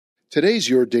Today's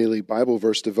Your Daily Bible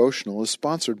Verse devotional is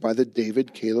sponsored by the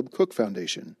David Caleb Cook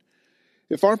Foundation.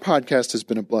 If our podcast has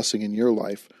been a blessing in your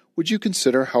life, would you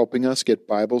consider helping us get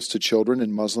Bibles to children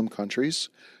in Muslim countries?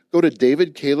 Go to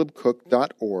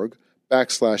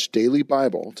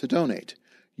davidcalebcook.org/dailybible to donate.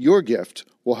 Your gift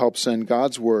will help send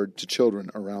God's Word to children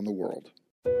around the world.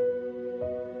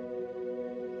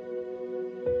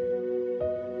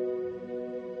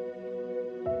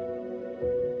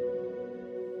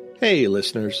 Hey,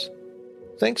 listeners.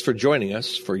 Thanks for joining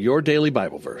us for Your Daily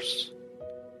Bible Verse.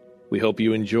 We hope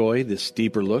you enjoy this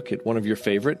deeper look at one of your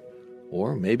favorite,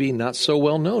 or maybe not so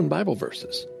well-known Bible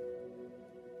verses.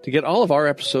 To get all of our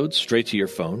episodes straight to your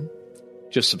phone,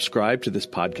 just subscribe to this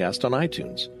podcast on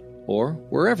iTunes, or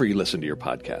wherever you listen to your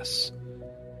podcasts.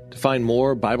 To find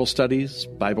more Bible studies,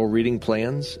 Bible reading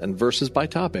plans, and verses by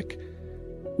topic,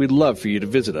 we'd love for you to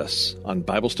visit us on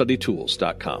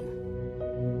BibleStudyTools.com.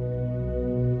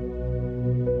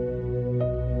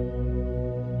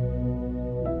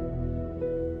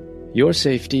 Your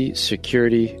Safety,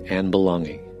 Security, and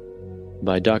Belonging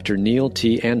by Dr. Neil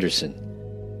T. Anderson.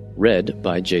 Read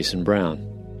by Jason Brown.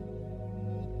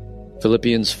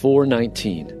 Philippians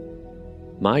 4:19.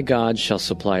 My God shall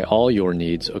supply all your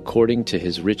needs according to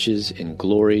his riches in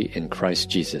glory in Christ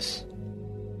Jesus.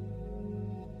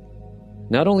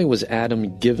 Not only was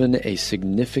Adam given a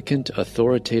significant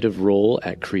authoritative role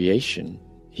at creation,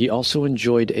 he also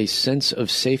enjoyed a sense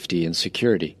of safety and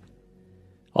security.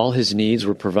 All his needs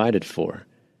were provided for.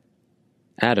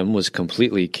 Adam was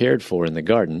completely cared for in the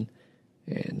garden,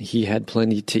 and he had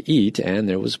plenty to eat, and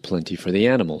there was plenty for the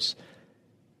animals.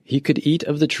 He could eat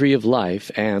of the tree of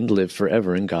life and live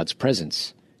forever in God's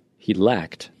presence. He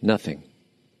lacked nothing.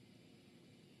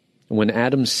 When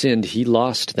Adam sinned, he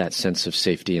lost that sense of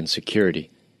safety and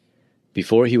security.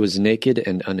 Before, he was naked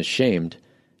and unashamed.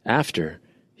 After,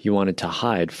 he wanted to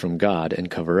hide from God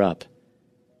and cover up.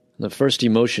 The first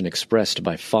emotion expressed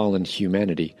by fallen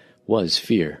humanity was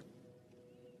fear.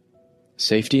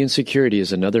 Safety and security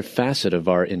is another facet of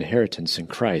our inheritance in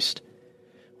Christ.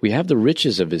 We have the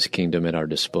riches of his kingdom at our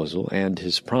disposal and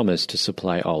his promise to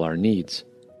supply all our needs.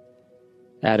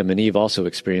 Adam and Eve also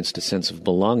experienced a sense of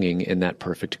belonging in that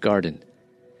perfect garden.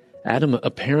 Adam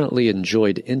apparently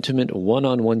enjoyed intimate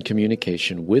one-on-one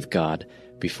communication with God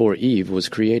before Eve was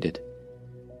created.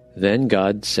 Then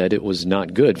God said it was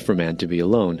not good for man to be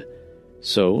alone.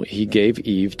 So he gave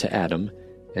Eve to Adam,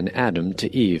 and Adam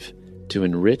to Eve, to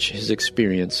enrich his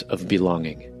experience of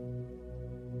belonging.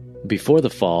 Before the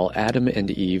fall, Adam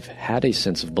and Eve had a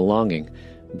sense of belonging,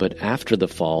 but after the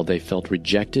fall they felt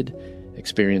rejected,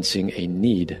 experiencing a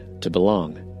need to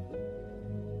belong.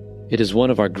 It is one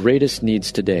of our greatest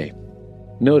needs today.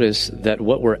 Notice that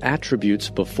what were attributes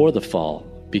before the fall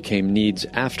became needs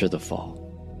after the fall.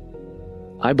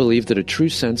 I believe that a true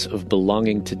sense of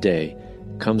belonging today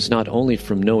comes not only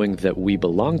from knowing that we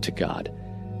belong to God,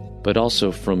 but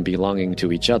also from belonging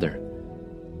to each other.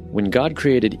 When God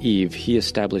created Eve, he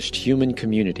established human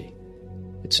community.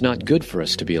 It's not good for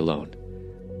us to be alone.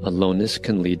 Aloneness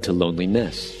can lead to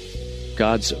loneliness.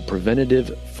 God's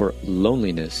preventative for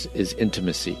loneliness is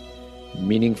intimacy,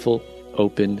 meaningful,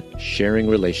 open, sharing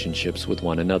relationships with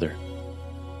one another.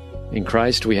 In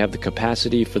Christ, we have the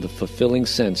capacity for the fulfilling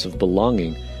sense of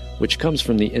belonging, which comes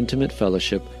from the intimate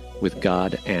fellowship with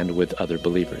God and with other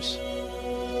believers.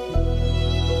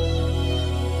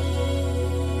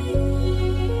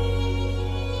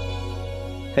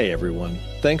 Hey everyone,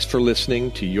 thanks for listening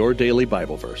to Your Daily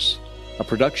Bible Verse, a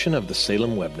production of the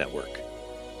Salem Web Network.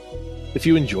 If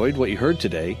you enjoyed what you heard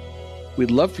today,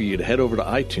 we'd love for you to head over to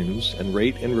iTunes and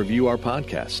rate and review our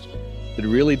podcast. It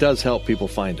really does help people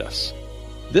find us.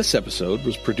 This episode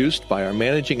was produced by our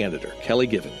managing editor, Kelly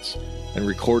Givens, and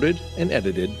recorded and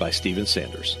edited by Stephen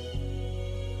Sanders.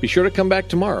 Be sure to come back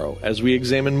tomorrow as we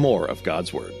examine more of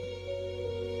God's Word.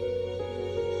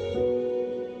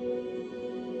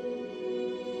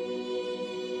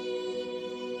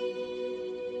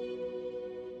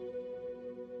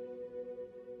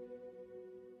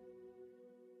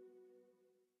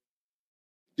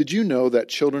 Did you know that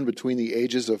children between the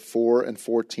ages of 4 and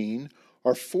 14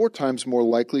 are 4 times more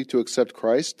likely to accept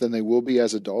Christ than they will be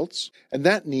as adults? And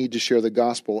that need to share the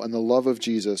gospel and the love of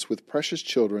Jesus with precious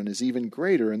children is even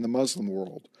greater in the Muslim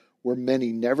world, where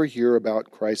many never hear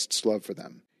about Christ's love for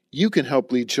them. You can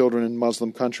help lead children in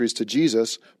Muslim countries to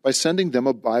Jesus by sending them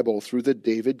a Bible through the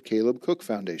David Caleb Cook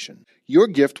Foundation. Your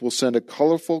gift will send a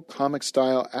colorful,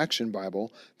 comic-style action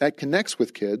Bible that connects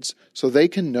with kids so they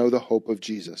can know the hope of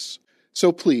Jesus.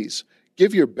 So please,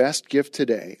 give your best gift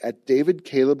today at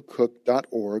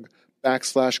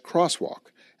davidcalebcook.org/crosswalk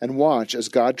and watch as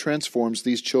God transforms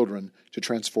these children to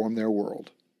transform their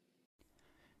world.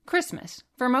 Christmas.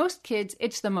 For most kids,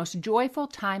 it's the most joyful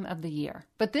time of the year.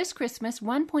 But this Christmas,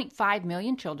 1.5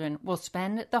 million children will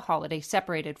spend the holiday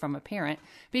separated from a parent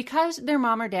because their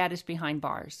mom or dad is behind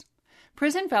bars.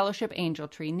 Prison Fellowship Angel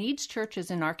Tree needs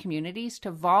churches in our communities to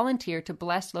volunteer to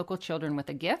bless local children with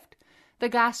a gift, the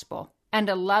gospel, and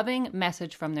a loving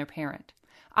message from their parent.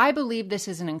 I believe this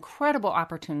is an incredible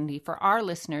opportunity for our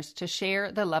listeners to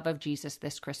share the love of Jesus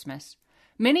this Christmas.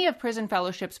 Many of Prison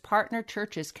Fellowship's partner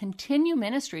churches continue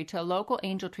ministry to local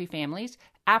Angel Tree families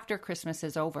after Christmas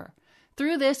is over.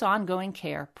 Through this ongoing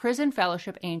care, Prison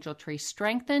Fellowship Angel Tree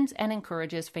strengthens and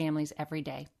encourages families every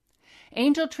day.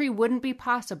 Angel Tree wouldn't be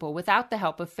possible without the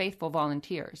help of faithful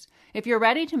volunteers. If you're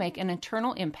ready to make an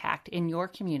eternal impact in your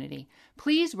community,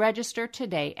 please register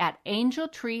today at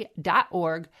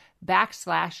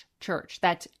angeltree.org/church.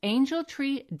 That's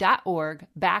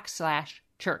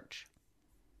angeltree.org/church.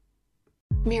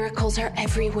 Miracles are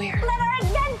everywhere. Let our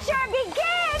adventure begin!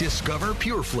 Discover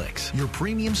PureFlix, your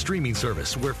premium streaming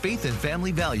service where faith and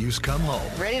family values come home.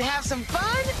 Ready to have some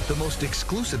fun? The most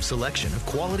exclusive selection of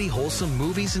quality, wholesome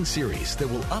movies and series that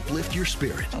will uplift your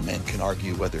spirit. A man can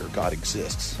argue whether God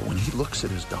exists, but when he looks at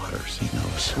his daughters, he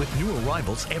knows. With new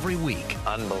arrivals every week.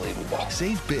 Unbelievable.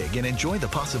 Save big and enjoy the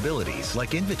possibilities,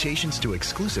 like invitations to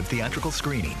exclusive theatrical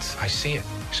screenings. I see it,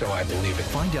 so I believe it.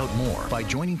 Find out more by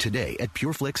joining today at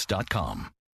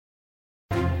pureflix.com.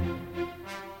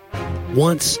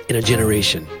 Once in a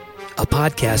generation, a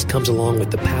podcast comes along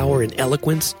with the power and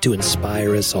eloquence to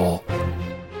inspire us all.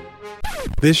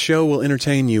 This show will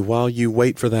entertain you while you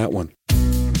wait for that one.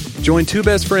 Join two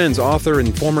best friends, author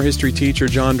and former history teacher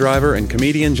John Driver and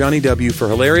comedian Johnny W. for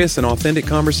hilarious and authentic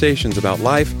conversations about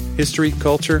life, history,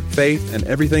 culture, faith, and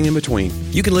everything in between.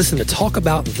 You can listen to Talk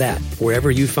About That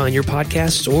wherever you find your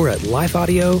podcasts or at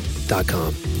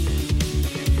lifeaudio.com.